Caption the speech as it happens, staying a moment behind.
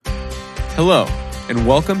Hello, and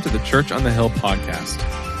welcome to the Church on the Hill podcast.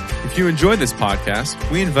 If you enjoy this podcast,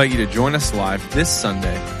 we invite you to join us live this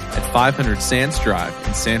Sunday at 500 Sands Drive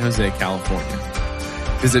in San Jose, California.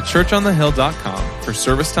 Visit churchonthehill.com for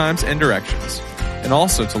service times and directions, and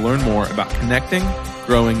also to learn more about connecting,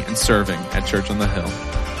 growing, and serving at Church on the Hill.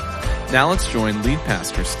 Now let's join lead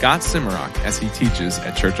pastor Scott Simmerock as he teaches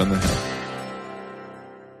at Church on the Hill.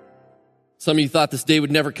 Some of you thought this day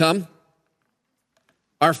would never come.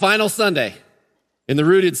 Our final Sunday in the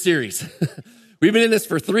Rooted series. We've been in this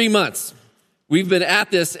for 3 months. We've been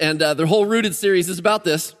at this, and the whole Rooted series is about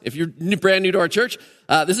this. If you're brand new to our church,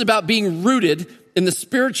 this is about being rooted in the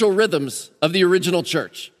spiritual rhythms of the original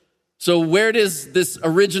church. So where does this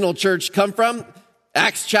original church come from?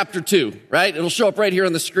 Acts chapter 2, right? It'll show up right here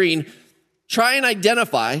on the screen. Try and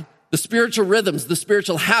identify the spiritual rhythms, the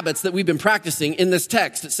spiritual habits that we've been practicing in this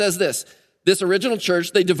text. It says this original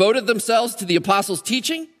church, they devoted themselves to the apostles'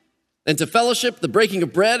 teaching and to fellowship, the breaking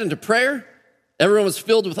of bread, and to prayer. Everyone was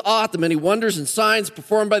filled with awe at the many wonders and signs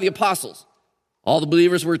performed by the apostles. All the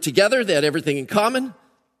believers were together. They had everything in common.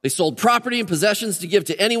 They sold property and possessions to give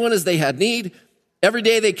to anyone as they had need. Every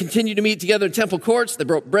day they continued to meet together in temple courts. They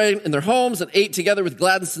broke bread in their homes and ate together with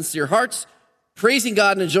glad and sincere hearts, praising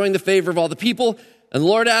God and enjoying the favor of all the people. And the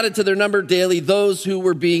Lord added to their number daily those who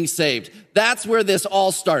were being saved. That's where this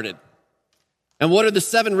all started. And what are the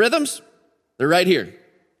 7 rhythms? They're right here.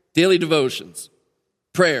 Daily devotions,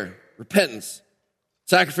 prayer, repentance,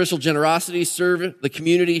 sacrificial generosity, serve the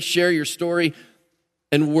community, share your story,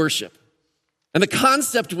 and worship. And the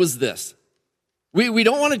concept was this. We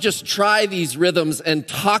don't want to just try these rhythms and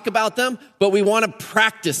talk about them, but we want to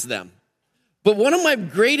practice them. But one of my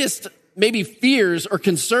greatest maybe fears or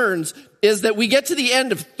concerns is that we get to the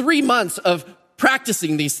end of 3 months of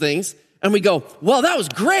practicing these things and we go, well, that was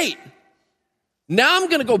great. Now I'm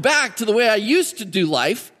going to go back to the way I used to do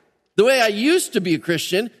life, the way I used to be a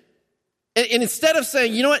Christian. And instead of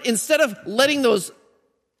saying, you know what, instead of letting those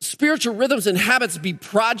spiritual rhythms and habits be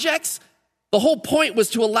projects, the whole point was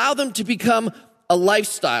to allow them to become a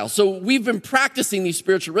lifestyle. So we've been practicing these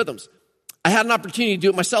spiritual rhythms. I had an opportunity to do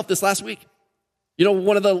it myself this last week. You know,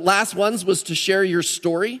 one of the last ones was to share your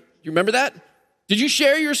story. Do you remember that? Did you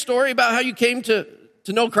share your story about how you came to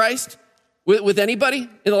know Christ with anybody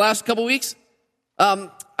in the last couple weeks?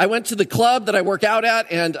 I went to the club that I work out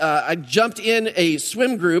at, and I jumped in a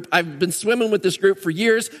swim group. I've been swimming with this group for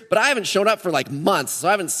years, but I haven't shown up for like months, so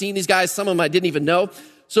I haven't seen these guys. Some of them I didn't even know.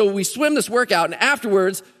 So we swim this workout, and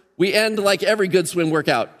afterwards, we end like every good swim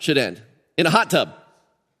workout should end, in a hot tub.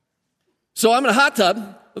 So I'm in a hot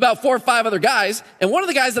tub, about 4 or 5 other guys, and one of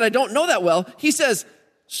the guys that I don't know that well, he says,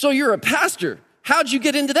 "So you're a pastor. How'd you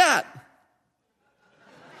get into that?"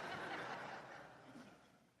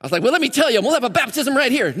 I was like, well, let me tell you, we'll have a baptism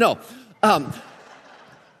right here. No. I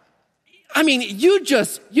mean, you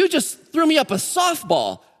just threw me up a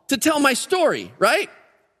softball to tell my story, right?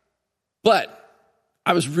 But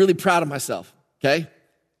I was really proud of myself, okay?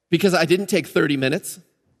 Because I didn't take 30 minutes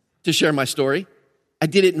to share my story. I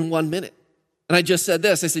did it in 1 minute. And I just said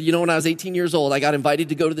this. I said, you know, when I was 18 years old, I got invited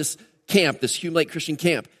to go to this camp, this Hume Lake Christian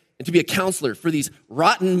camp, and to be a counselor for these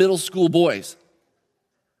rotten middle school boys.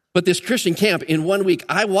 But this Christian camp, in 1 week,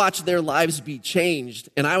 I watched their lives be changed,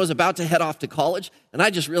 and I was about to head off to college, and I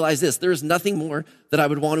just realized this. There is nothing more that I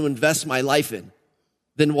would want to invest my life in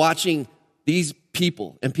than watching these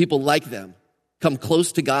people and people like them come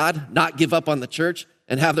close to God, not give up on the church,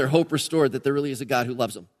 and have their hope restored that there really is a God who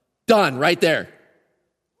loves them. Done, right there.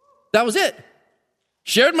 That was it.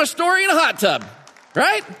 Shared my story in a hot tub,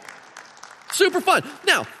 right? Super fun.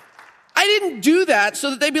 Now, I didn't do that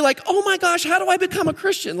so that they'd be like, oh my gosh, how do I become a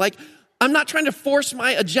Christian? Like, I'm not trying to force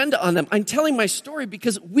my agenda on them. I'm telling my story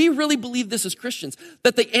because we really believe this as Christians,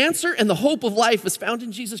 that the answer and the hope of life is found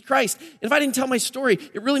in Jesus Christ. And if I didn't tell my story,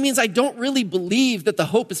 it really means I don't really believe that the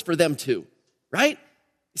hope is for them too, right?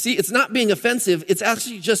 See, it's not being offensive. It's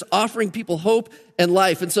actually just offering people hope and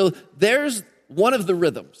life. And so there's one of the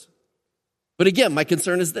rhythms. But again, my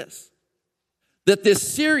concern is this, that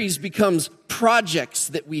this series becomes projects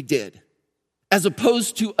that we did, as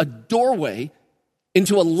opposed to a doorway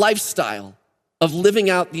into a lifestyle of living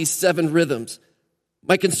out these 7 rhythms.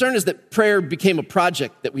 My concern is that prayer became a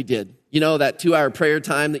project that we did. You know, that 2-hour prayer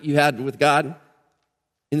time that you had with God,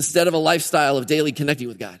 instead of a lifestyle of daily connecting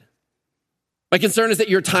with God. My concern is that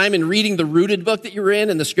your time in reading the Rooted book that you were in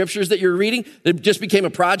and the scriptures that you're reading, it just became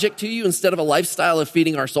a project to you instead of a lifestyle of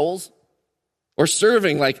feeding our souls. Or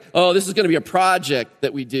serving like, oh, this is going to be a project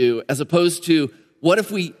that we do, as opposed to what if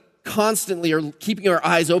we constantly are keeping our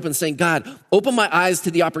eyes open, saying, God, open my eyes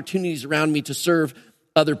to the opportunities around me to serve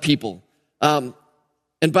other people.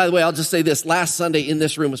 And by the way, I'll just say this. Last Sunday in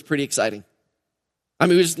this room was pretty exciting. I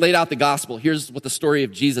mean, we just laid out the gospel. Here's what the story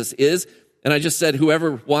of Jesus is. And I just said,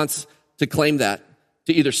 whoever wants to claim that,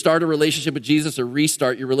 to either start a relationship with Jesus or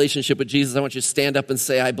restart your relationship with Jesus, I want you to stand up and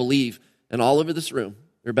say, I believe. And all over this room,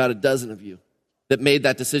 there are about a dozen of you that made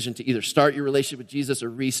that decision to either start your relationship with Jesus or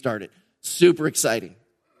restart it. Super exciting.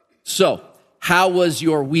 So, how was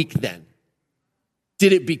your week then?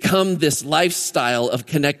 Did it become this lifestyle of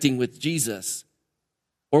connecting with Jesus?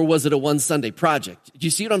 Or was it a one Sunday project? Do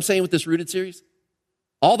you see what I'm saying with this Rooted series?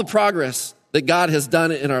 All the progress that God has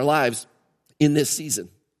done in our lives in this season.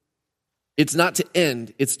 It's not to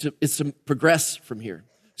end, it's to progress from here.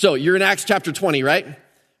 So you're in Acts chapter 20, right?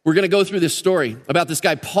 We're going to go through this story about this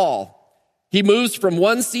guy, Paul. He moves from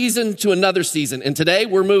one season to another season. And today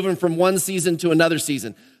we're moving from one season to another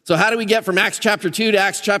season. So how do we get from Acts chapter 2 to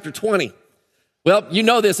Acts chapter 20? Well, you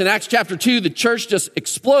know this. In Acts chapter 2, the church just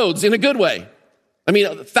explodes in a good way. I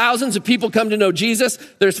mean, thousands of people come to know Jesus.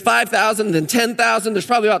 There's 5,000, then 10,000. There's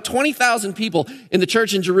probably about 20,000 people in the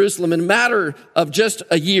church in Jerusalem in a matter of just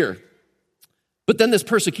a year. But then this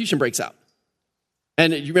persecution breaks out.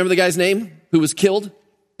 And you remember the guy's name who was killed?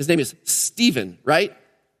 His name is Stephen, right?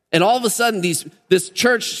 And all of a sudden, this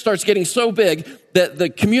church starts getting so big that the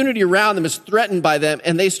community around them is threatened by them,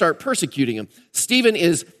 and they start persecuting him. Stephen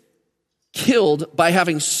is killed by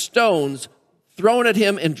having stones thrown at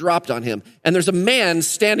him and dropped on him. And there's a man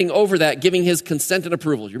standing over that giving his consent and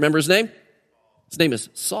approval. You remember his name? His name is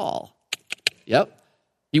Saul. Yep.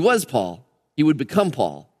 He was Paul. He would become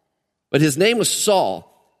Paul. But his name was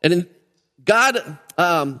Saul. And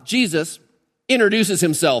Jesus introduces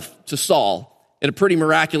himself to Saul in a pretty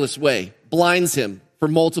miraculous way, blinds him for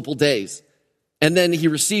multiple days. And then he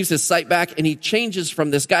receives his sight back, and he changes from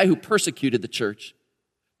this guy who persecuted the church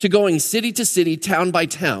to going city to city, town by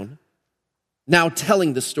town, now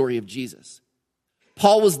telling the story of Jesus.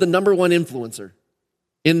 Paul was the number one influencer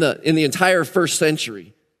in the entire first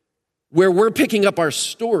century. Where we're picking up our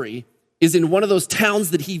story is in one of those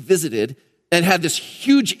towns that he visited and had this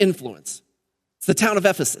huge influence. It's the town of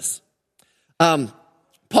Ephesus.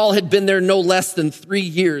 Paul had been there no less than 3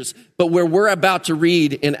 years, but where we're about to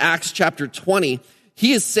read in Acts chapter 20,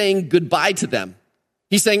 he is saying goodbye to them.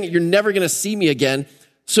 He's saying, you're never going to see me again.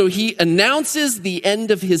 So he announces the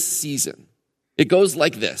end of his season. It goes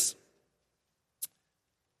like this.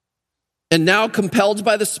 And now, compelled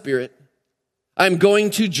by the Spirit, I'm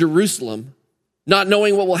going to Jerusalem, not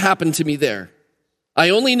knowing what will happen to me there. I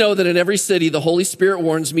only know that in every city, the Holy Spirit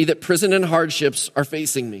warns me that prison and hardships are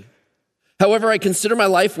facing me. However, I consider my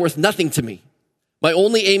life worth nothing to me. My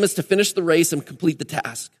only aim is to finish the race and complete the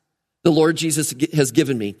task the Lord Jesus has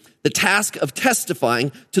given me, the task of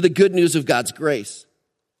testifying to the good news of God's grace.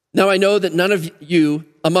 Now I know that none of you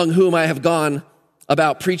among whom I have gone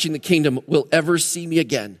about preaching the kingdom will ever see me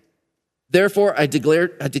again. Therefore, I declare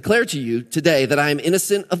to you today that I am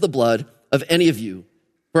innocent of the blood of any of you,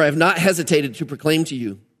 for I have not hesitated to proclaim to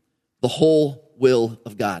you the whole will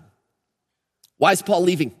of God. Why is Paul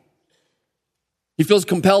leaving? He feels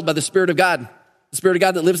compelled by the Spirit of God, the Spirit of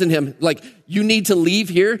God that lives in him. Like, you need to leave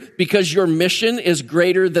here because your mission is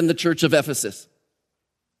greater than the church of Ephesus.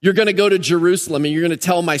 You're going to go to Jerusalem and you're going to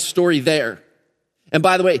tell my story there. And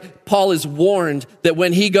by the way, Paul is warned that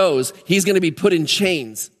when he goes, he's going to be put in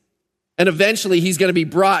chains. And eventually he's going to be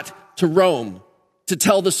brought to Rome to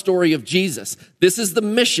tell the story of Jesus. This is the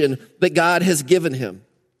mission that God has given him.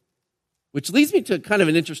 Which leads me to kind of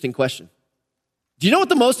an interesting question. Do you know what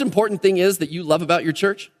the most important thing is that you love about your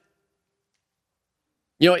church?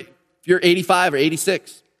 You know, if you're 85 or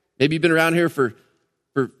 86, maybe you've been around here for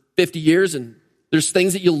 50 years and there's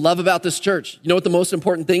things that you love about this church. You know what the most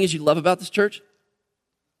important thing is you love about this church?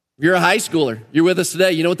 If you're a high schooler, you're with us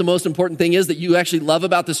today, you know what the most important thing is that you actually love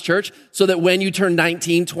about this church? So that when you turn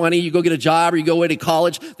 19, 20, you go get a job or you go away to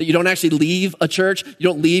college, that you don't actually leave a church, you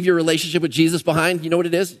don't leave your relationship with Jesus behind. You know what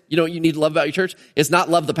it is? You know what you need to love about your church? It's not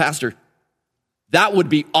love the pastor. That would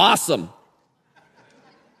be awesome.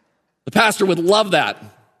 The pastor would love that.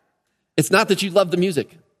 It's not that you love the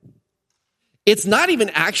music. It's not even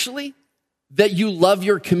actually that you love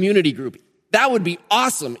your community group. That would be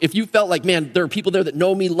awesome if you felt like, man, there are people there that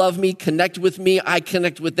know me, love me, connect with me. I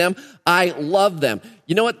connect with them. I love them.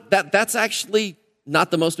 You know what? That's actually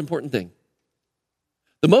not the most important thing.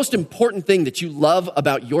 The most important thing that you love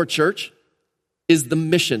about your church is the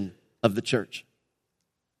mission of the church.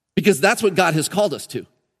 Because that's what God has called us to.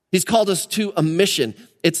 He's called us to a mission.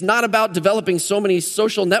 It's not about developing so many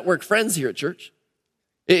social network friends here at church.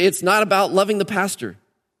 It's not about loving the pastor.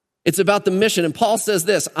 It's about the mission. And Paul says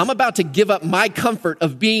this, I'm about to give up my comfort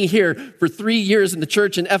of being here for 3 years in the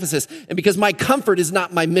church in Ephesus. And because my comfort is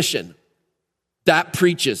not my mission. That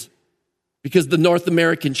preaches. Because the North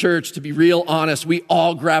American church, to be real honest, we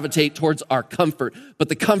all gravitate towards our comfort, but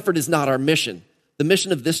the comfort is not our mission. The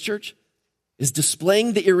mission of this church is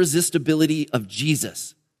displaying the irresistibility of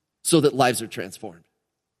Jesus so that lives are transformed.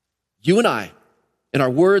 You and I, in our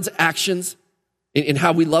words, actions, in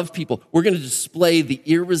how we love people, we're going to display the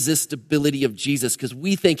irresistibility of Jesus because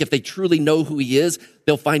we think if they truly know who he is,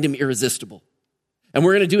 they'll find him irresistible. And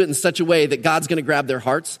we're going to do it in such a way that God's going to grab their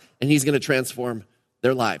hearts and he's going to transform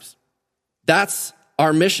their lives. That's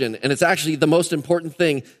our mission, and it's actually the most important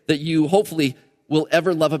thing that you hopefully will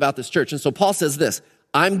ever love about this church. And so Paul says this,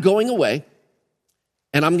 I'm going away,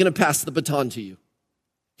 and I'm going to pass the baton to you.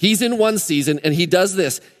 He's in one season, and he does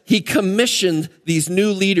this. He commissioned these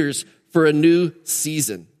new leaders for a new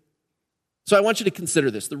season. So I want you to consider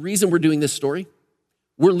this. The reason we're doing this story,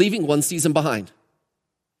 we're leaving one season behind,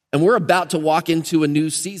 and we're about to walk into a new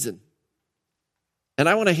season. And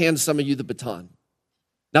I want to hand some of you the baton.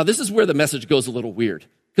 Now, this is where the message goes a little weird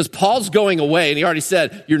because Paul's going away and he already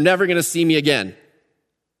said, you're never going to see me again.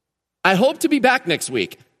 I hope to be back next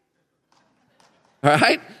week. All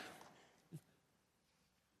right?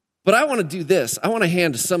 But I want to do this. I want to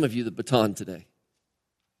hand some of you the baton today.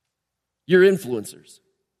 You're influencers.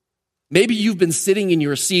 Maybe you've been sitting in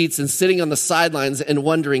your seats and sitting on the sidelines and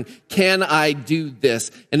wondering, can I do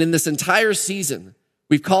this? And in this entire season,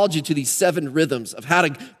 we've called you to these 7 rhythms of how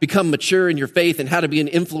to become mature in your faith and how to be an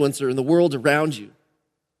influencer in the world around you.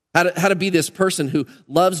 How to be this person who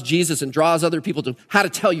loves Jesus and draws other people to how to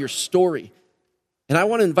tell your story. And I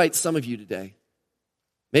want to invite some of you today,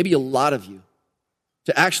 maybe a lot of you,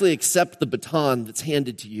 to actually accept the baton that's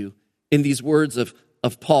handed to you in these words of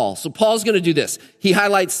Paul. So Paul's going to do this. He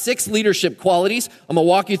highlights 6 leadership qualities. I'm going to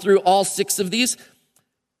walk you through all 6 of these.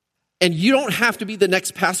 And you don't have to be the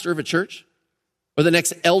next pastor of a church or the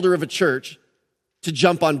next elder of a church to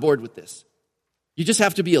jump on board with this. You just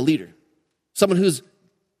have to be a leader, someone who's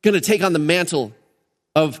going to take on the mantle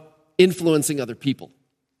of influencing other people.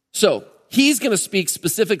 So he's going to speak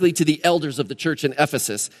specifically to the elders of the church in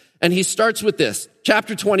Ephesus, and he starts with this,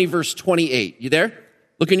 chapter 20, verse 28. You there?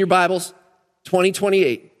 Look in your Bibles,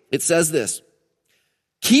 20:28. It says this,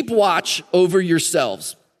 keep watch over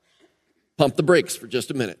yourselves. Pump the brakes for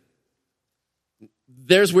just a minute.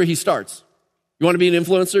 There's where he starts. You want to be an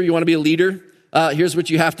influencer? You want to be a leader? Here's what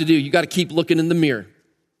you have to do. You got to keep looking in the mirror.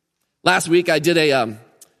 Last week, I did a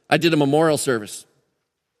memorial service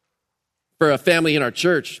for a family in our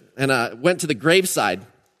church, and I went to the graveside.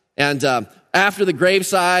 And after the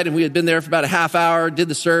graveside, and we had been there for about a half hour, did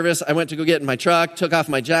the service, I went to go get in my truck, took off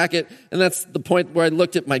my jacket, and that's the point where I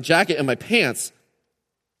looked at my jacket and my pants.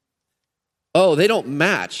 Oh, they don't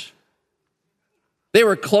match. They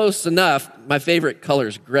were close enough. My favorite color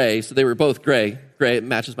is gray, so they were both gray. Gray, it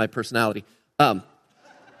matches my personality. But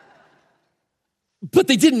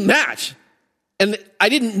they didn't match. And I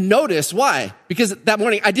didn't notice why. Because that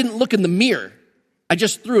morning, I didn't look in the mirror. I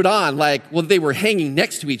just threw it on like, well, they were hanging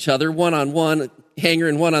next to each other, one on one hanger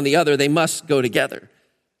and one on the other. They must go together.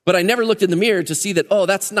 But I never looked in the mirror to see that, oh,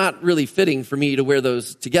 that's not really fitting for me to wear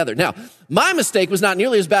those together. Now, my mistake was not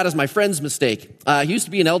nearly as bad as my friend's mistake. He used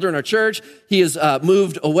to be an elder in our church. He has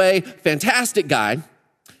moved away. Fantastic guy.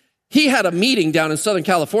 He had a meeting down in Southern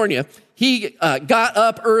California. He got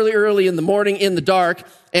up early in the morning in the dark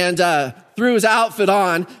and threw his outfit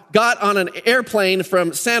on, got on an airplane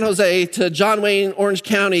from San Jose to John Wayne, Orange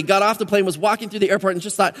County, got off the plane, was walking through the airport and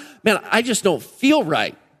just thought, man, I just don't feel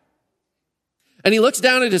right. And he looks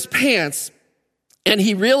down at his pants and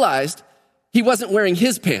he realized he wasn't wearing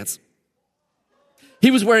his pants. He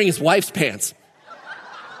was wearing his wife's pants.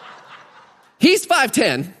 He's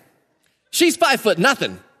 5'10". She's 5 foot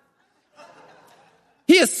nothing.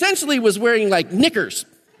 He essentially was wearing like knickers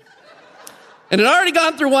and had already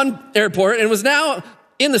gone through one airport and was now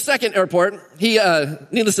in the second airport. He,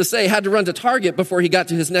 needless to say, had to run to Target before he got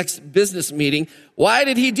to his next business meeting. Why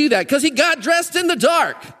did he do that? Because he got dressed in the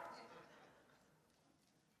dark.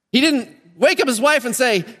 He didn't wake up his wife and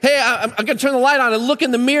say, hey, I'm going to turn the light on and look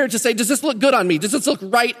in the mirror to say, does this look good on me? Does this look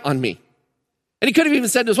right on me? And he could have even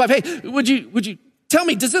said to his wife, hey, would you tell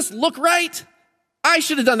me, does this look right? I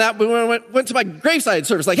should have done that when I went to my graveside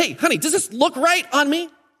service. Like, hey, honey, does this look right on me?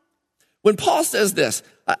 When Paul says this,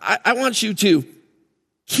 I want you to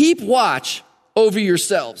keep watch over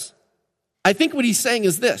yourselves. I think what he's saying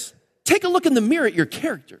is this. Take a look in the mirror at your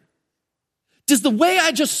character. Does the way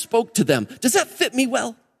I just spoke to them, does that fit me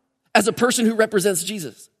well? As a person who represents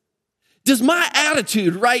Jesus? Does my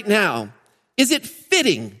attitude right now, is it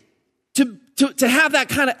fitting to have that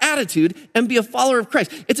kind of attitude and be a follower of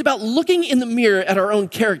Christ? It's about looking in the mirror at our own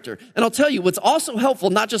character. And I'll tell you, what's also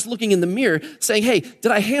helpful, not just looking in the mirror, saying, hey,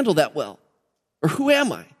 did I handle that well? Or who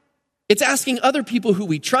am I? It's asking other people who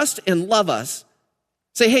we trust and love us,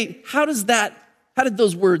 say, hey, how did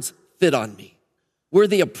those words fit on me? Were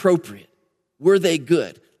they appropriate? Were they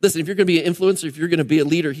good? Listen, if you're going to be an influencer, if you're going to be a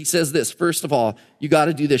leader, he says this, first of all, you got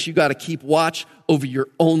to do this. You got to keep watch over your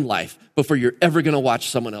own life before you're ever going to watch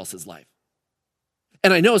someone else's life.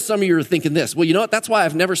 And I know some of you are thinking this, well, you know what? That's why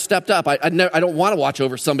I've never stepped up. I don't want to watch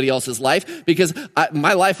over somebody else's life because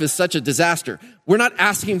my life is such a disaster. We're not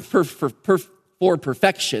asking for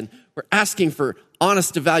perfection. We're asking for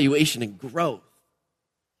honest evaluation and growth.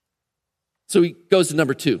 So he goes to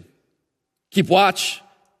number 2. Keep watch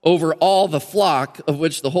over all the flock of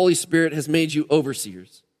which the Holy Spirit has made you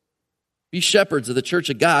overseers. Be shepherds of the church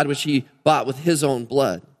of God, which he bought with his own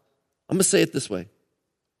blood. I'm going to say it this way.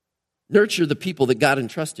 Nurture the people that God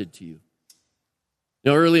entrusted to you.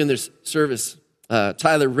 You know, early in this service,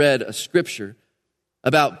 Tyler read a scripture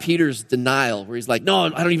about Peter's denial, where he's like, no,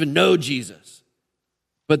 I don't even know Jesus.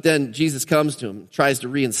 But then Jesus comes to him, tries to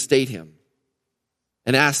reinstate him,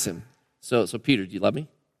 and asks him, so Peter, do you love me?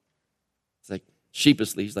 It's like,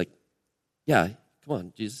 sheepishly, he's like, yeah, come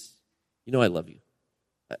on, Jesus, you know I love you.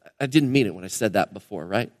 I didn't mean it when I said that before,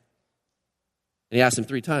 right? And he asked him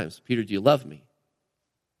 3 times, Peter, do you love me?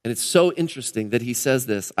 And it's so interesting that he says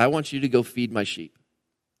this, I want you to go feed my sheep.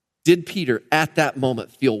 Did Peter at that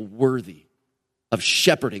moment feel worthy of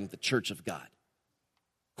shepherding the church of God?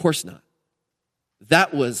 Of course not.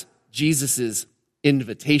 That was Jesus'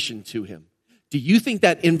 invitation to him. Do you think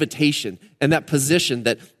that invitation and that position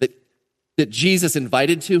that Jesus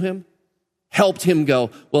invited to him helped him go,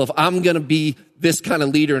 well, if I'm going to be this kind of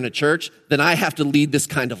leader in a church, then I have to lead this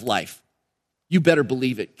kind of life? You better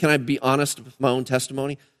believe it. Can I be honest with my own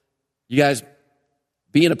testimony? You guys,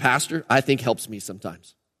 being a pastor, I think helps me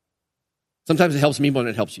sometimes. Sometimes it helps me more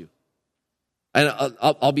than it helps you. And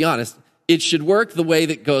I'll be honest, it should work the way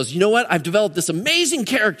that goes, you know what? I've developed this amazing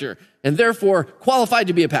character and therefore qualified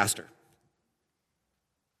to be a pastor.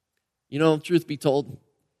 You know, truth be told,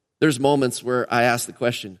 there's moments where I ask the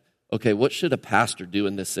question, okay, what should a pastor do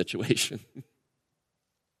in this situation?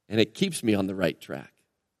 And it keeps me on the right track.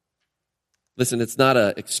 Listen, it's not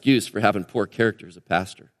an excuse for having poor character as a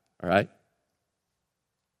pastor, all right?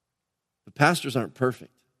 But pastors aren't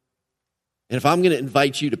perfect. And if I'm going to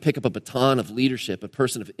invite you to pick up a baton of leadership, a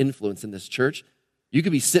person of influence in this church, you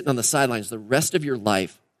could be sitting on the sidelines the rest of your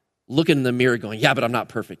life, looking in the mirror going, yeah, but I'm not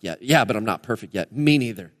perfect yet. Yeah, but I'm not perfect yet. Me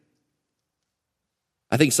neither.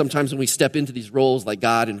 I think sometimes when we step into these roles like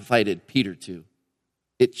God invited Peter to,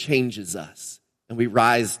 it changes us, and we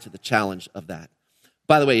rise to the challenge of that.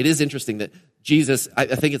 By the way, it is interesting that Jesus, I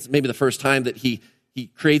think it's maybe the first time that he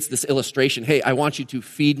creates this illustration. Hey, I want you to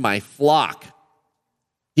feed my flock.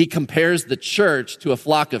 He compares the church to a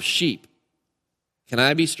flock of sheep. Can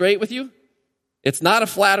I be straight with you? It's not a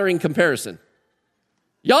flattering comparison.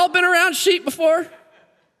 Y'all been around sheep before?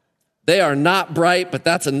 They are not bright, but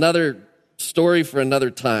that's another story for another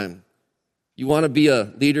time. You want to be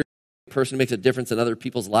a leader, a person who makes a difference in other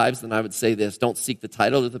people's lives, then I would say this: don't seek the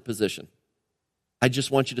title or the position. I just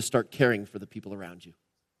want you to start caring for the people around you.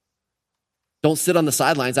 Don't sit on the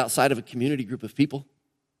sidelines outside of a community group of people.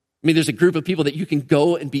 I mean, there's a group of people that you can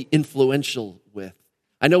go and be influential with.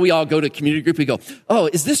 I know we all go to a community group, we go, oh,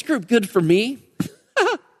 is this group good for me?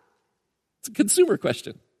 It's a consumer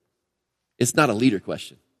question. It's not a leader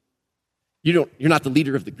question. You're not the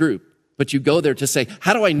leader of the group, but you go there to say,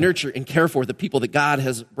 how do I nurture and care for the people that God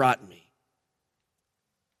has brought me?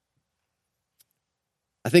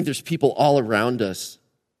 I think there's people all around us,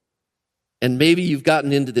 and maybe you've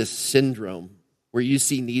gotten into this syndrome where you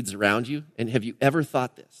see needs around you, and have you ever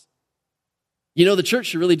thought this? You know, the church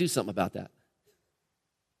should really do something about that.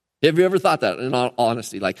 Have you ever thought that, in all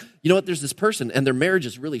honesty? Like, you know what, there's this person, and their marriage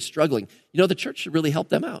is really struggling. You know, the church should really help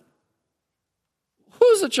them out.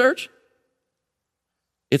 Who's the church?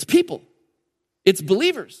 It's people. It's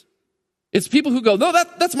believers. It's people who go, no,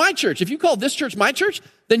 that's my church. If you call this church my church,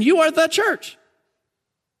 then you are the church.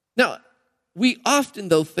 Now, we often,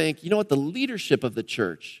 though, think, you know what, the leadership of the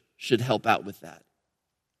church should help out with that.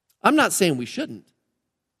 I'm not saying we shouldn't.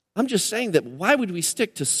 I'm just saying that why would we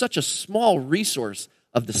stick to such a small resource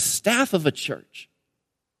of the staff of a church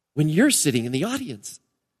when you're sitting in the audience?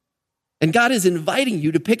 And God is inviting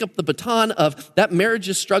you to pick up the baton of that marriage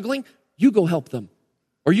is struggling, you go help them.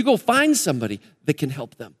 Or you go find somebody that can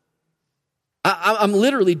help them. I'm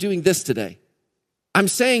literally doing this today. I'm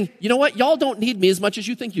saying, you know what? Y'all don't need me as much as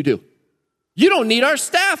you think you do. You don't need our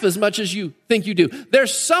staff as much as you think you do.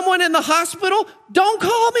 There's someone in the hospital, don't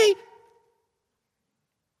call me.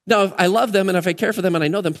 Now, if I love them and if I care for them and I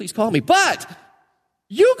know them, please call me. But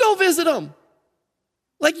you go visit them.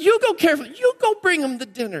 Like, you go care for them. You go bring them the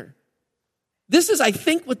dinner. This is, I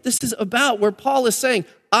think, what this is about, where Paul is saying,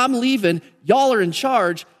 I'm leaving, y'all are in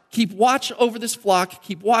charge, keep watch over this flock,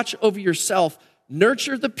 keep watch over yourself,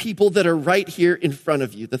 nurture the people that are right here in front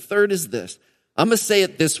of you. The third is this. I'm going to say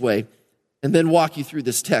it this way and then walk you through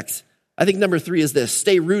this text. I think number 3 is this.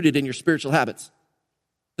 Stay rooted in your spiritual habits.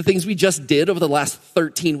 The things we just did over the last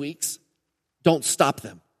 13 weeks, don't stop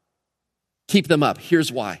them. Keep them up.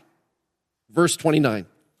 Here's why. Verse 29.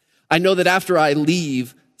 I know that after I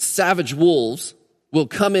leave, savage wolves will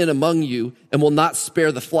come in among you and will not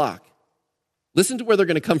spare the flock. Listen to where they're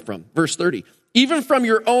going to come from. Verse 30. Even from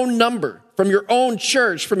your own number, from your own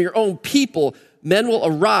church, from your own people, men will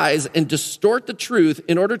arise and distort the truth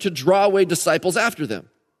in order to draw away disciples after them.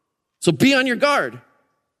 So be on your guard.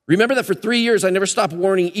 Remember that for 3 years, I never stopped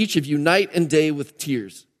warning each of you night and day with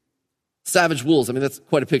tears. Savage wolves. I mean, that's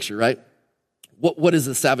quite a picture, right? What is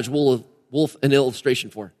the savage wolf an illustration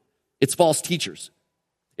for? It's false teachers.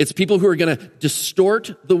 It's people who are going to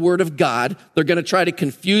distort the word of God. They're going to try to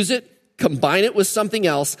confuse it, combine it with something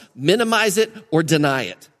else, minimize it, or deny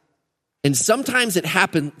it. And sometimes it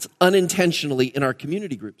happens unintentionally in our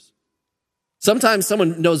community groups. Sometimes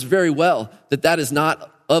someone knows very well that that is not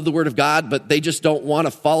of the word of God, but they just don't want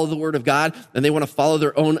to follow the word of God, and they want to follow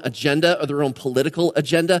their own agenda or their own political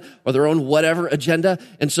agenda or their own whatever agenda.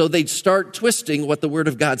 And so they start twisting what the word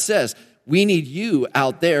of God says. We need you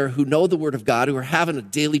out there who know the word of God, who are having a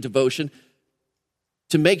daily devotion,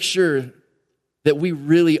 to make sure that we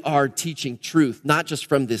really are teaching truth, not just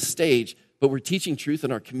from this stage, but we're teaching truth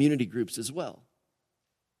in our community groups as well.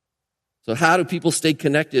 So how do people stay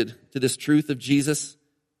connected to this truth of Jesus?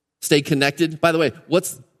 Stay connected. By the way,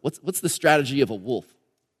 what's the strategy of a wolf?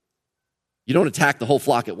 You don't attack the whole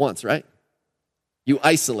flock at once, right? You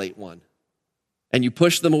isolate one, and you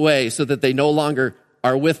push them away so that they no longer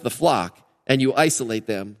are with the flock, and you isolate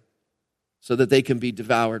them so that they can be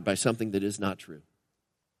devoured by something that is not true.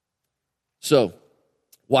 So,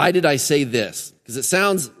 why did I say this? Because it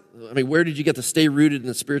sounds, where did you get to stay rooted in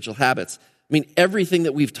the spiritual habits? Everything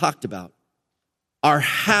that we've talked about, our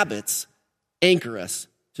habits anchor us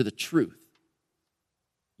to the truth.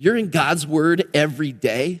 You're in God's word every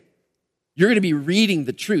day. You're going to be reading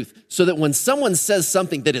the truth so that when someone says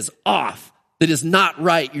something that is off, that is not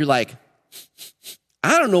right, you're like,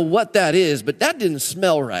 I don't know what that is, but that didn't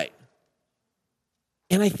smell right.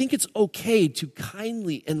 And I think it's okay to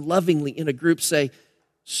kindly and lovingly in a group say,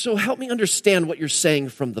 so help me understand what you're saying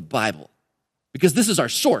from the Bible. Because this is our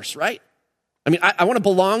source, right? I want to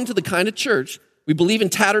belong to the kind of church. We believe in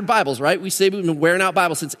tattered Bibles, right? We say we've been wearing out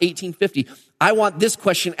Bibles since 1850. I want this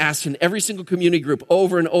question asked in every single community group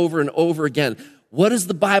over and over and over again. What does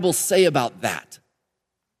the Bible say about that?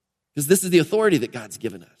 Because this is the authority that God's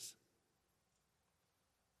given us.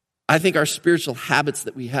 I think our spiritual habits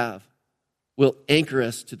that we have will anchor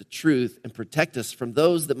us to the truth and protect us from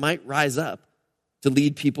those that might rise up to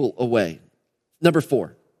lead people away. Number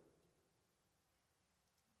 4.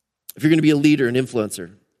 If you're going to be a leader, an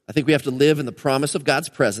influencer, I think we have to live in the promise of God's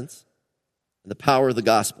presence and the power of the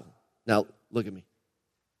gospel. Now, look at me.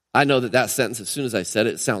 I know that sentence, as soon as I said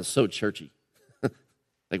it, it sounds so churchy.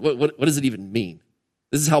 Like, what does it even mean?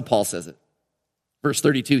 This is how Paul says it. Verse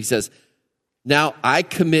 32, he says, now I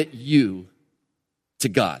commit you to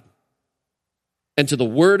God and to the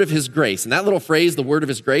word of his grace. And that little phrase, the word of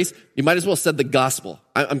his grace, you might as well have said the gospel.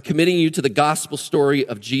 I'm committing you to the gospel story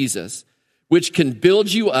of Jesus, which can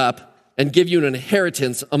build you up and give you an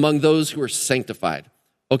inheritance among those who are sanctified.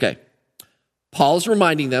 Okay, Paul's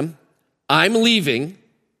reminding them, I'm leaving,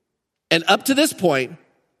 and up to this point,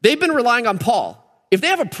 they've been relying on Paul. If they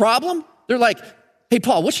have a problem, they're like, hey,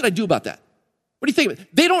 Paul, what should I do about that? What do you think of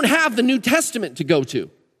it? They don't have the New Testament to go to.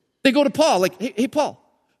 They go to Paul, like, hey, Paul,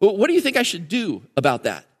 what do you think I should do about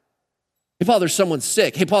that? Hey, Paul, there's someone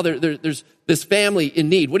sick. Hey, Paul, there's this family in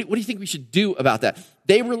need. What do you think we should do about that?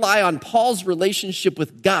 They rely on Paul's relationship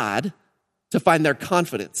with God to find their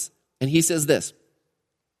confidence. And he says this,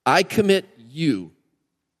 I commit you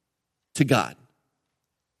to God.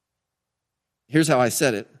 Here's how I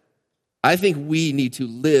said it. I think we need to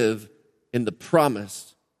live in the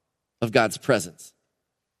promise of God's presence.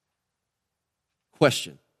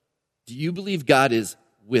 Question, do you believe God is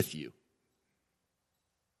with you?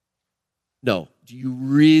 No. Do you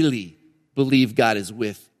really believe God is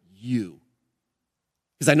with you?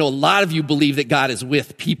 Because I know a lot of you believe that God is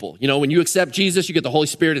with people. You know, when you accept Jesus, you get the Holy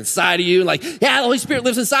Spirit inside of you. Like, yeah, the Holy Spirit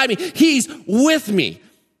lives inside me. He's with me.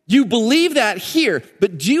 You believe that here,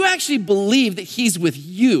 but do you actually believe that he's with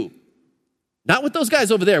you? Not with those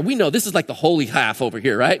guys over there. We know this is like the holy half over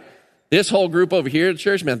here, right? This whole group over here at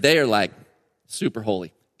church, man, they are like super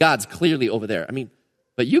holy. God's clearly over there.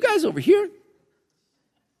 But you guys over here,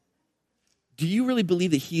 do you really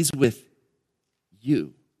believe that he's with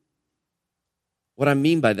you? What I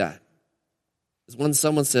mean by that is when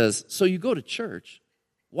someone says, so you go to church,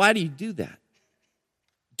 why do you do that?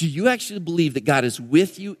 Do you actually believe that God is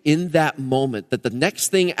with you in that moment, that the next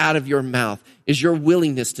thing out of your mouth is your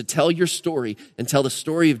willingness to tell your story and tell the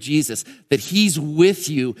story of Jesus, that he's with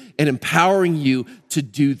you and empowering you to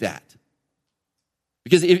do that?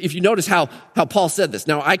 Because if you notice how Paul said this,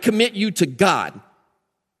 now I commit you to God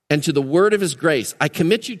and to the word of his grace. I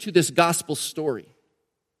commit you to this gospel story.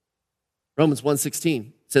 Romans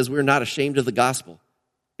 1:16 says we're not ashamed of the gospel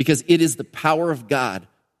because it is the power of God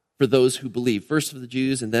for those who believe, first for the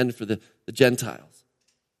Jews and then for the Gentiles.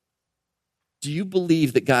 Do you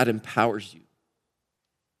believe that God empowers you?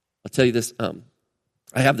 I'll tell you this,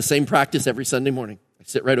 I have the same practice every Sunday morning. I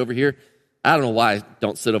sit right over here. I don't know why I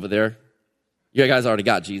don't sit over there. You guys already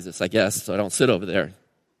got Jesus, I guess, so I don't sit over there.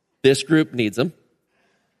 This group needs him.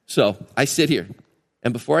 So I sit here,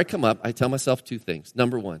 and before I come up, I tell myself two things.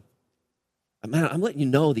 Number one, man, I'm letting you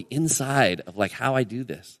know the inside of like how I do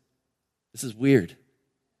this. This is weird.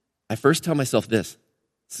 I first tell myself this,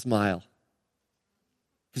 smile.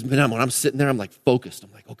 Because when I'm sitting there, I'm like focused.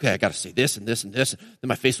 I'm like, okay, I got to say this and this and this. Then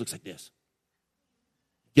my face looks like this.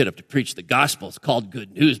 Get up to preach the gospel. It's called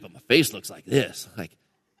good news, but my face looks like this. Like,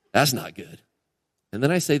 that's not good. And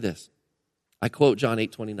then I say this. I quote John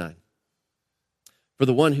 8:29. For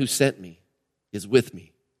the one who sent me is with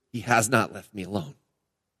me. He has not left me alone.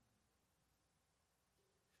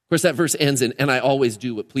 Of course, that verse ends in, and I always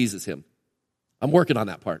do what pleases him. I'm working on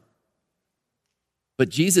that part. But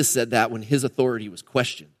Jesus said that when his authority was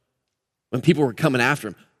questioned, when people were coming after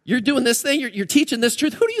him. You're doing this thing, you're teaching this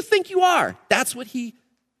truth. Who do you think you are? That's what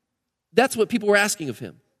people were asking of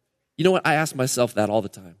him. You know what? I ask myself that all the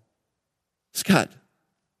time. Scott,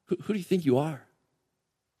 who do you think you are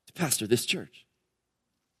to pastor this church?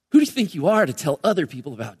 Who do you think you are to tell other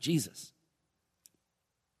people about Jesus?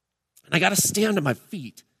 And I got to stand on my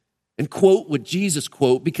feet and quote what Jesus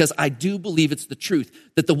quote, because I do believe it's the truth,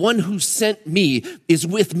 that the one who sent me is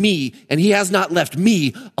with me and he has not left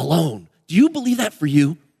me alone. Do you believe that for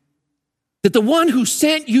you? That the one who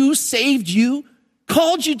sent you, saved you,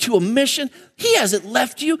 called you to a mission, he hasn't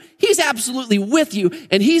left you. He's absolutely with you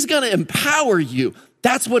and he's going to empower you.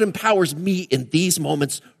 That's what empowers me in these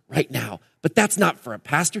moments right now. But that's not for a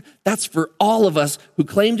pastor. That's for all of us who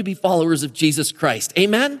claim to be followers of Jesus Christ.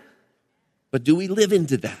 Amen? But do we live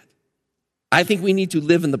into that? I think we need to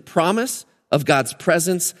live in the promise of God's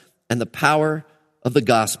presence and the power of the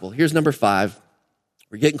gospel. Here's number 5.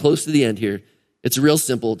 We're getting close to the end here. It's real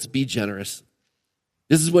simple. It's be generous.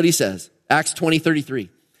 This is what he says. Acts 20:33.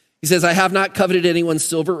 He says, I have not coveted anyone's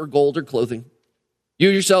silver or gold or clothing. You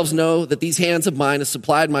yourselves know that these hands of mine have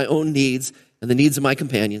supplied my own needs and the needs of my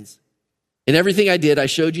companions. In everything I did, I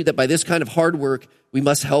showed you that by this kind of hard work, we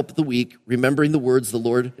must help the weak, remembering the words the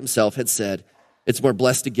Lord himself had said, it's more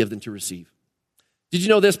blessed to give than to receive. Did you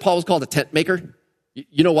know this? Paul was called a tent maker.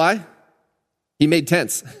 You know why? He made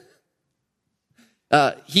tents.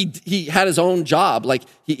 He had his own job. Like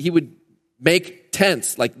he would make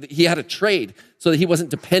tents. Like he had a trade so that he wasn't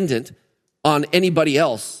dependent on anybody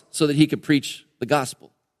else so that he could preach the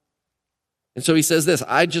gospel. And so he says this,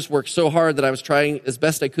 I just worked so hard that I was trying as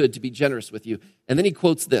best I could to be generous with you. And then he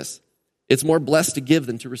quotes this, it's more blessed to give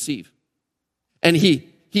than to receive. And he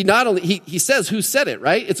says who said it,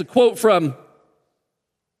 right? It's a quote from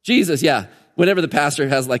Jesus, yeah. Whenever the pastor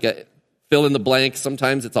has like a fill in the blank,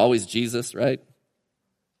 sometimes it's always Jesus, right?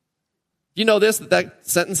 You know this, that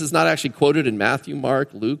sentence is not actually quoted in Matthew, Mark,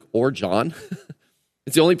 Luke, or John.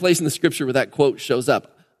 It's the only place in the scripture where that quote shows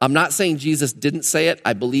up. I'm not saying Jesus didn't say it.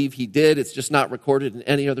 I believe he did. It's just not recorded in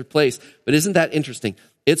any other place. But isn't that interesting?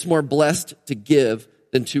 It's more blessed to give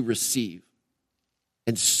than to receive.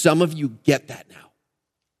 And some of you get that now.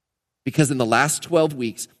 Because in the last 12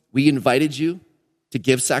 weeks, we invited you to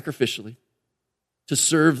give sacrificially, to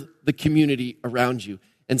serve the community around you.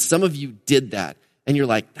 And some of you did that. And you're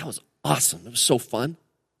like, that was awesome. It was so fun.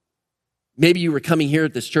 Maybe you were coming here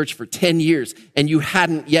at this church for 10 years and you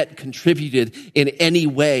hadn't yet contributed in any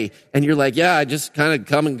way. And you're like, yeah, I just kind of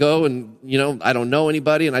come and go and, I don't know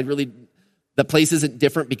anybody. And the place isn't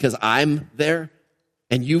different because I'm there.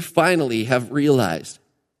 And you finally have realized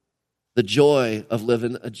the joy of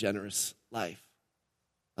living a generous life.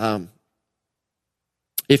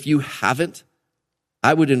 If you haven't,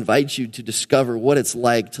 I would invite you to discover what it's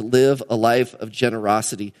like to live a life of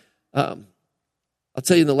generosity. I'll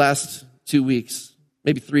tell you in the last 2 weeks,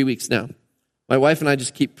 maybe 3 weeks now, my wife and I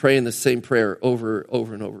just keep praying the same prayer over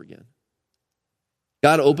and over again.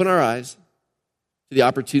 God, open our eyes to the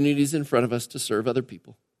opportunities in front of us to serve other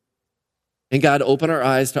people. And God, open our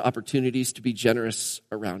eyes to opportunities to be generous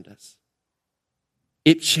around us.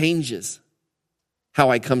 It changes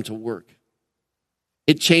how I come to work.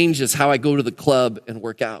 It changes how I go to the club and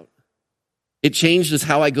work out. It changes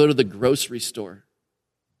how I go to the grocery store.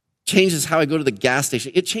 It changes how I go to the gas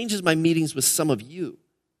station. It changes my meetings with some of you.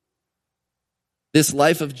 This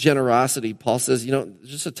life of generosity, Paul says, there's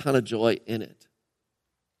just a ton of joy in it.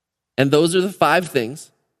 And those are the 5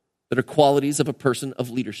 things that are qualities of a person of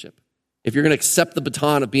leadership. If you're going to accept the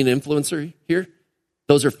baton of being an influencer here,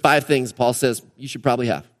 those are 5 things Paul says you should probably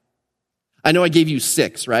have. I know I gave you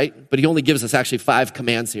 6, right? But he only gives us actually 5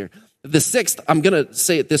 commands here. The 6th, I'm going to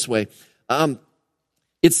say it this way.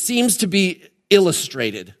 It seems to be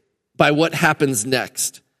illustrated by what happens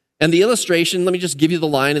next. And the illustration, let me just give you the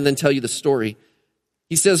line and then tell you the story.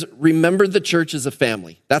 He says, remember the church as a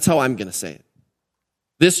family. That's how I'm going to say it.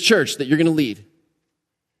 This church that you're going to lead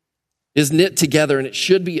is knit together, and it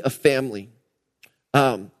should be a family.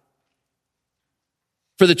 For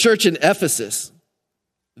the church in Ephesus,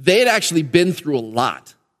 they had actually been through a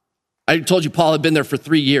lot. I told you Paul had been there for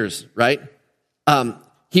 3 years, right?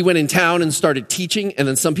 He went in town and started teaching, and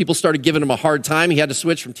then some people started giving him a hard time. He had to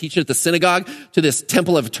switch from teaching at the synagogue to this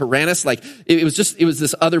temple of Tyrannus. Like, it was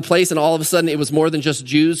this other place, and all of a sudden it was more than just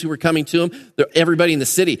Jews who were coming to him. Everybody in the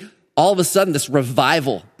city. All of a sudden, this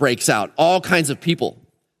revival breaks out. All kinds of people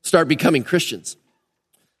start becoming Christians.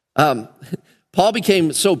 Paul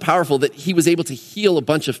became so powerful that he was able to heal a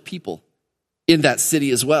bunch of people in that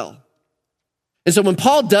city as well. And so when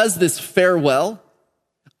Paul does this farewell,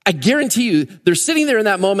 I guarantee you, they're sitting there in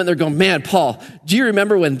that moment, they're going, man, Paul, do you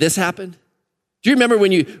remember when this happened? Do you remember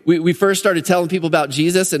when we first started telling people about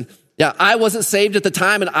Jesus? And yeah, I wasn't saved at the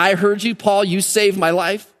time, and I heard you, Paul, you saved my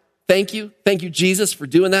life. Thank you. Thank you, Jesus, for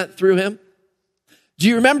doing that through him. Do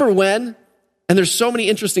you remember when? And there's so many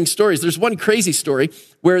interesting stories. There's one crazy story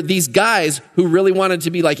where these guys who really wanted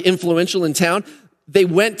to be like influential in town, they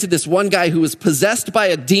went to this one guy who was possessed by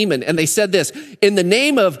a demon, and they said this, in the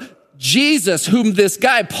name of Jesus, whom this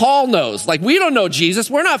guy Paul knows. Like, we don't know Jesus.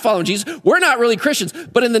 We're not following Jesus. We're not really Christians.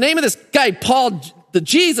 But in the name of this guy Paul, the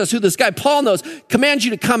Jesus who this guy Paul knows, commands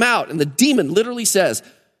you to come out. And the demon literally says,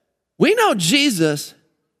 we know Jesus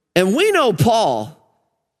and we know Paul,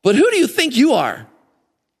 but who do you think you are?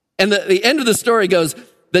 And the end of the story goes,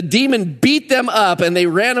 the demon beat them up and they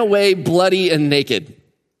ran away bloody and naked.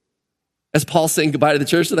 As Paul's saying goodbye to the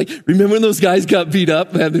church, they're like, remember when those guys got beat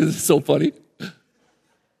up? Man, this is so funny.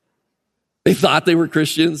 They thought they were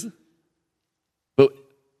Christians. But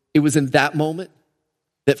it was in that moment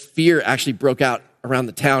that fear actually broke out around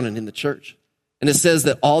the town and in the church. And it says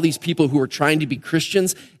that all these people who were trying to be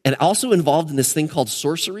Christians and also involved in this thing called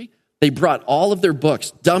sorcery, they brought all of their books,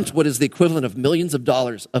 dumped what is the equivalent of millions of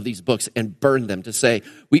dollars of these books, and burned them to say,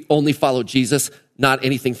 we only follow Jesus, not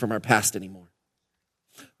anything from our past anymore.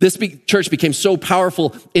 This church became so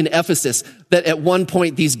powerful in Ephesus that at one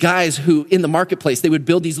point, these guys who in the marketplace, they would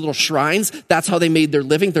build these little shrines. That's how they made their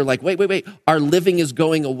living. They're like, wait, our living is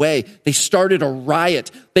going away. They started a riot.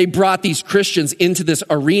 They brought these Christians into this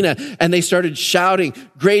arena and they started shouting,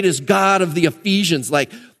 great is God of the Ephesians.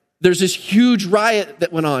 Like, there's this huge riot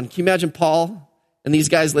that went on. Can you imagine Paul and these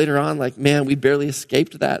guys later on? Like, man, we barely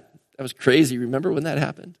escaped that. That was crazy. Remember when that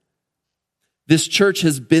happened? This church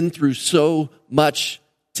has been through so much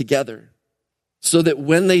together, so that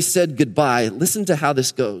when they said goodbye, listen to how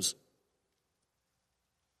this goes.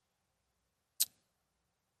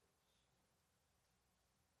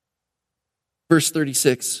 Verse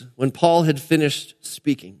 36, when Paul had finished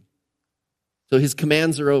speaking, so his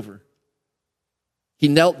commands are over, he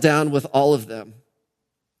knelt down with all of them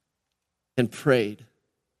and prayed.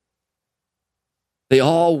 They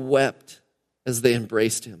all wept as they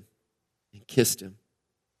embraced him and kissed him.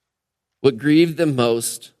 What grieved them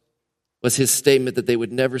most was his statement that they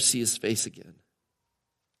would never see his face again.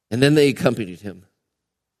 And then they accompanied him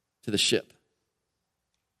to the ship.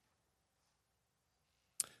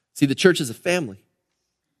 See, the church is a family.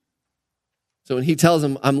 So when he tells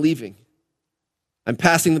them, I'm leaving, I'm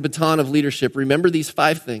passing the baton of leadership, remember these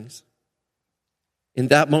 5 things. In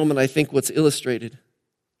that moment, I think what's illustrated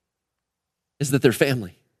is that they're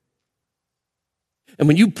family. And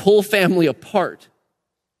when you pull family apart,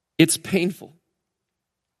 it's painful.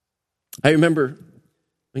 I remember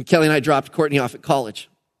when Kelly and I dropped Courtney off at college,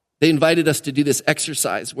 they invited us to do this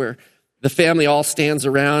exercise where the family all stands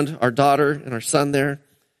around, our daughter and our son there,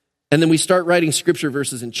 and then we start writing scripture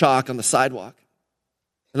verses in chalk on the sidewalk.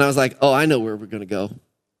 And I was like, oh, I know where we're going to go.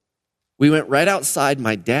 We went right outside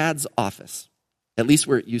my dad's office, at least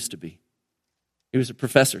where it used to be. He was a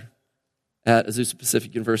professor at Azusa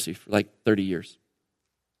Pacific University for like 30 years.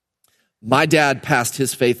 My dad passed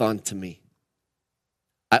his faith on to me.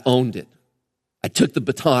 I owned it. I took the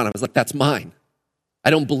baton. I was like, that's mine. I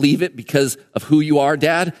don't believe it because of who you are,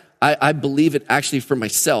 Dad. I believe it actually for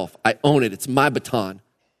myself. I own it. It's my baton.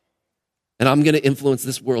 And I'm going to influence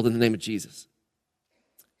this world in the name of Jesus.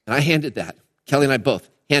 And I handed that. Kelly and I both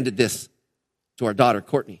handed this to our daughter,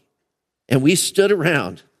 Courtney. And we stood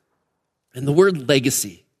around, and the word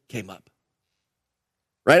legacy came up.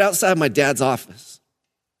 Right outside my dad's office,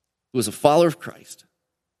 who was a follower of Christ.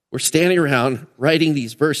 We're standing around writing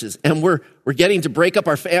these verses, and we're getting to break up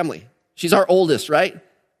our family. She's our oldest, right?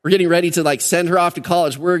 We're getting ready to send her off to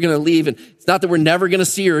college. We're going to leave, and it's not that we're never going to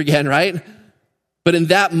see her again, right? But in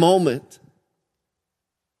that moment,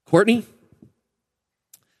 Courtney,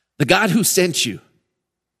 the God who sent you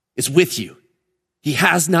is with you. He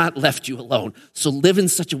has not left you alone. So live in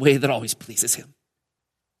such a way that always pleases him.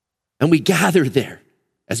 And we gather there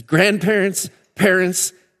as grandparents,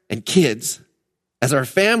 parents, and kids, as our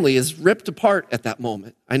family is ripped apart at that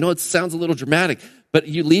moment. I know it sounds a little dramatic, but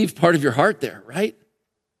you leave part of your heart there, right?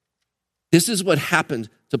 This is what happened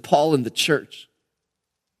to Paul in the church.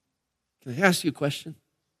 Can I ask you a question?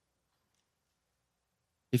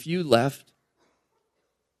 If you left,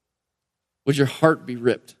 would your heart be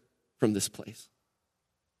ripped from this place?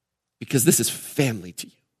 Because this is family to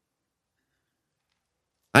you.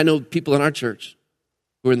 I know people in our church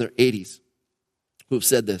who are in their 80s who have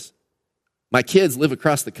said this. My kids live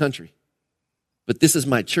across the country, but this is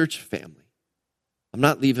my church family. I'm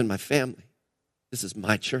not leaving my family. This is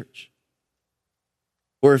my church.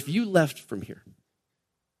 Or if you left from here,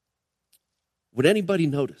 would anybody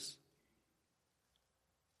notice?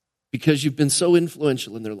 Because you've been so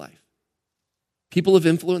influential in their life. People of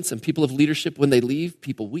influence and people of leadership, when they leave,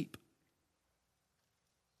 people weep.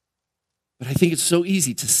 But I think it's so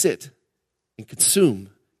easy to sit and consume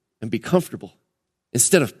and be comfortable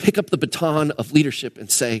instead of pick up the baton of leadership and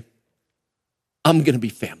say, I'm going to be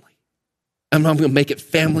family. And I'm going to make it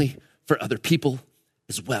family for other people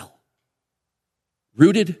as well.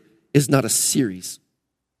 Rooted is not a series.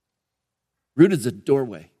 Rooted is a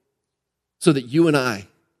doorway so that you and I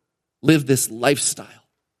live this lifestyle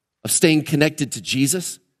of staying connected to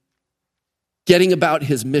Jesus, getting about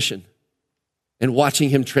his mission, and watching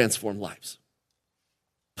him transform lives.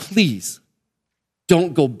 Please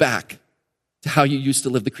don't go back to how you used to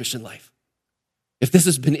live the Christian life. If this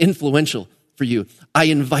has been influential for you, I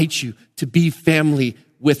invite you to be family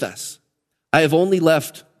with us. I have only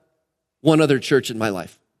left one other church in my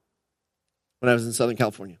life when I was in Southern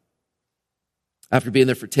California. After being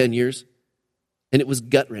there for 10 years, and it was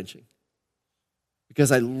gut-wrenching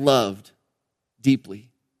because I loved deeply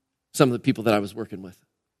some of the people that I was working with,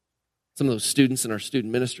 some of those students in our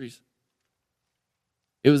student ministries.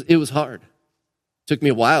 It was hard. It took me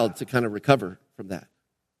a while to kind of recover from that.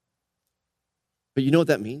 But you know what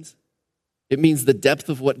that means? It means the depth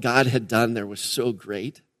of what God had done there was so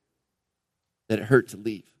great that it hurt to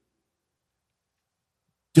leave.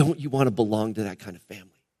 Don't you want to belong to that kind of family?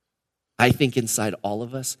 I think inside all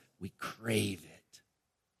of us, we crave it.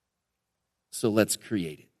 So let's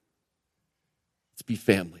create it. Let's be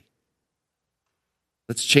family.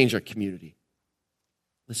 Let's change our community.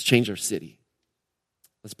 Let's change our city.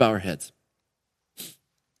 Let's bow our heads.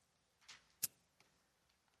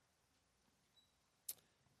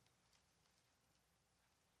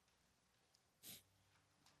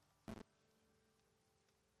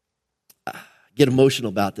 I get emotional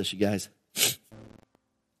about this, you guys.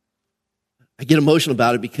 I get emotional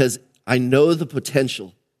about it because I know the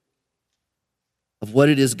potential of what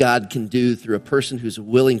it is God can do through a person who's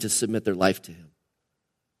willing to submit their life to him.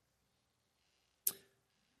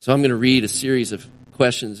 So I'm going to read a series of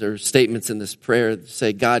questions or statements in this prayer that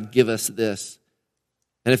say, God, give us this.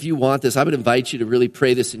 And if you want this, I would invite you to really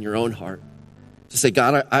pray this in your own heart. To say,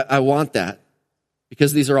 God, I want that,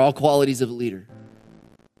 because these are all qualities of a leader.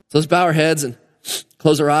 So let's bow our heads and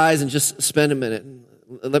close our eyes and just spend a minute.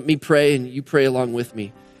 Let me pray and you pray along with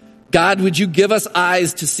me. God, would you give us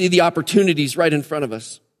eyes to see the opportunities right in front of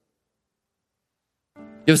us?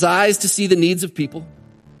 Give us eyes to see the needs of people.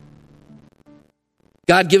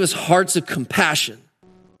 God, give us hearts of compassion.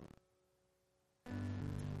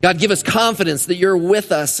 God, give us confidence that you're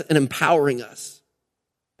with us and empowering us.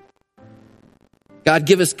 God,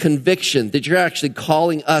 give us conviction that you're actually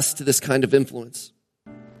calling us to this kind of influence.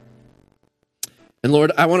 And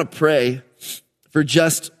Lord, I want to pray for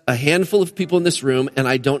just a handful of people in this room, and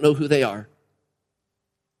I don't know who they are.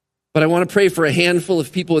 But I want to pray for a handful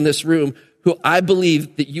of people in this room who I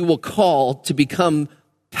believe that you will call to become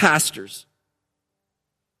pastors.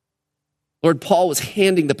 Lord, Paul was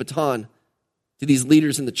handing the baton to these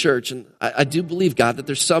leaders in the church, and I do believe, God, that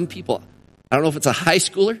there's some people, I don't know if it's a high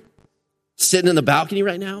schooler, sitting in the balcony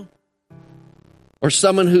right now, or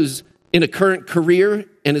someone who's in a current career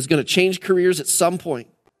and is going to change careers at some point.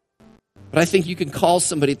 But I think you can call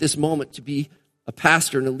somebody at this moment to be a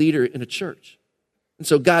pastor and a leader in a church. And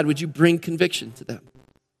so, God, would you bring conviction to them?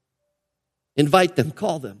 Invite them,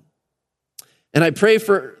 call them. And I pray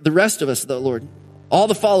for the rest of us, though, Lord, all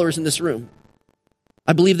the followers in this room.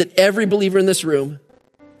 I believe that every believer in this room,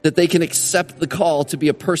 that they can accept the call to be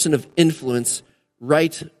a person of influence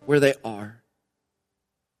right where they are.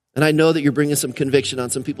 And I know that you're bringing some conviction on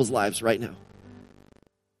some people's lives right now.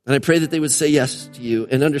 And I pray that they would say yes to you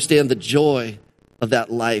and understand the joy of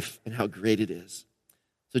that life and how great it is.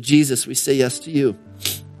 So Jesus, we say yes to you.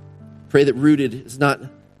 Pray that Rooted is not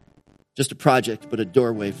just a project, but a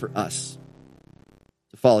doorway for us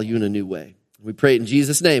to follow you in a new way. We pray it in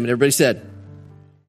Jesus' name. And everybody said,